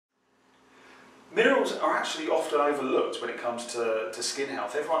Minerals are actually often overlooked when it comes to skin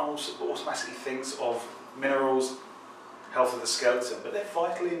health. Everyone also automatically thinks of minerals, health of the skeleton, but they're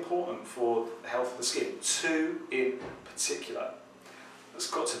vitally important for the health of the skin. Two in particular. That's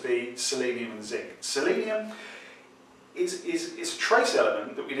got to be selenium and zinc. Selenium is a trace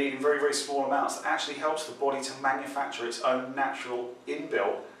element that we need in very, very small amounts that actually helps the body to manufacture its own natural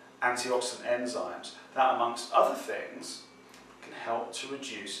inbuilt antioxidant enzymes that, amongst other things, can help to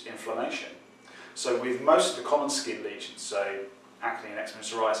reduce inflammation. So with most of the common skin lesions, so acne and eczema and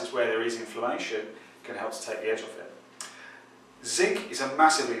psoriasis, where there is inflammation, it can help to take the edge off it. Zinc is a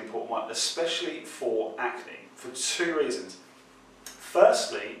massively important one, especially for acne, for two reasons.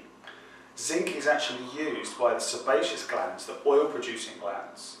 Firstly, zinc is actually used by the sebaceous glands, the oil-producing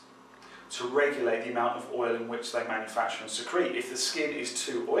glands, to regulate the amount of oil in which they manufacture and secrete. If the skin is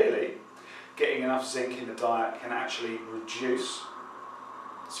too oily, getting enough zinc in the diet can actually reduce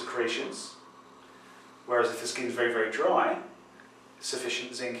secretions. Whereas if the skin is very, very dry,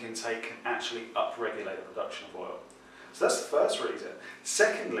 sufficient zinc intake can actually upregulate the production of oil. So that's the first reason.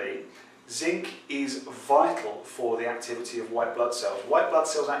 Secondly, zinc is vital for the activity of white blood cells. White blood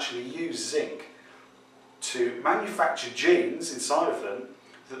cells actually use zinc to manufacture genes inside of them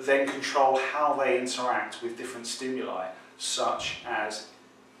that then control how they interact with different stimuli, such as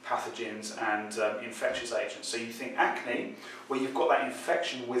pathogens and infectious agents. So you think acne, where you've got that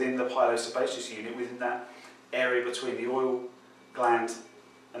infection within the pilosebaceous unit, within that area between the oil gland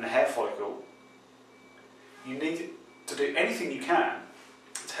and the hair follicle, you need to do anything you can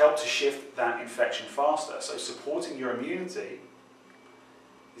to help to shift that infection faster. So supporting your immunity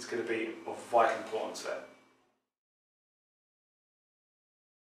is going to be of vital importance there.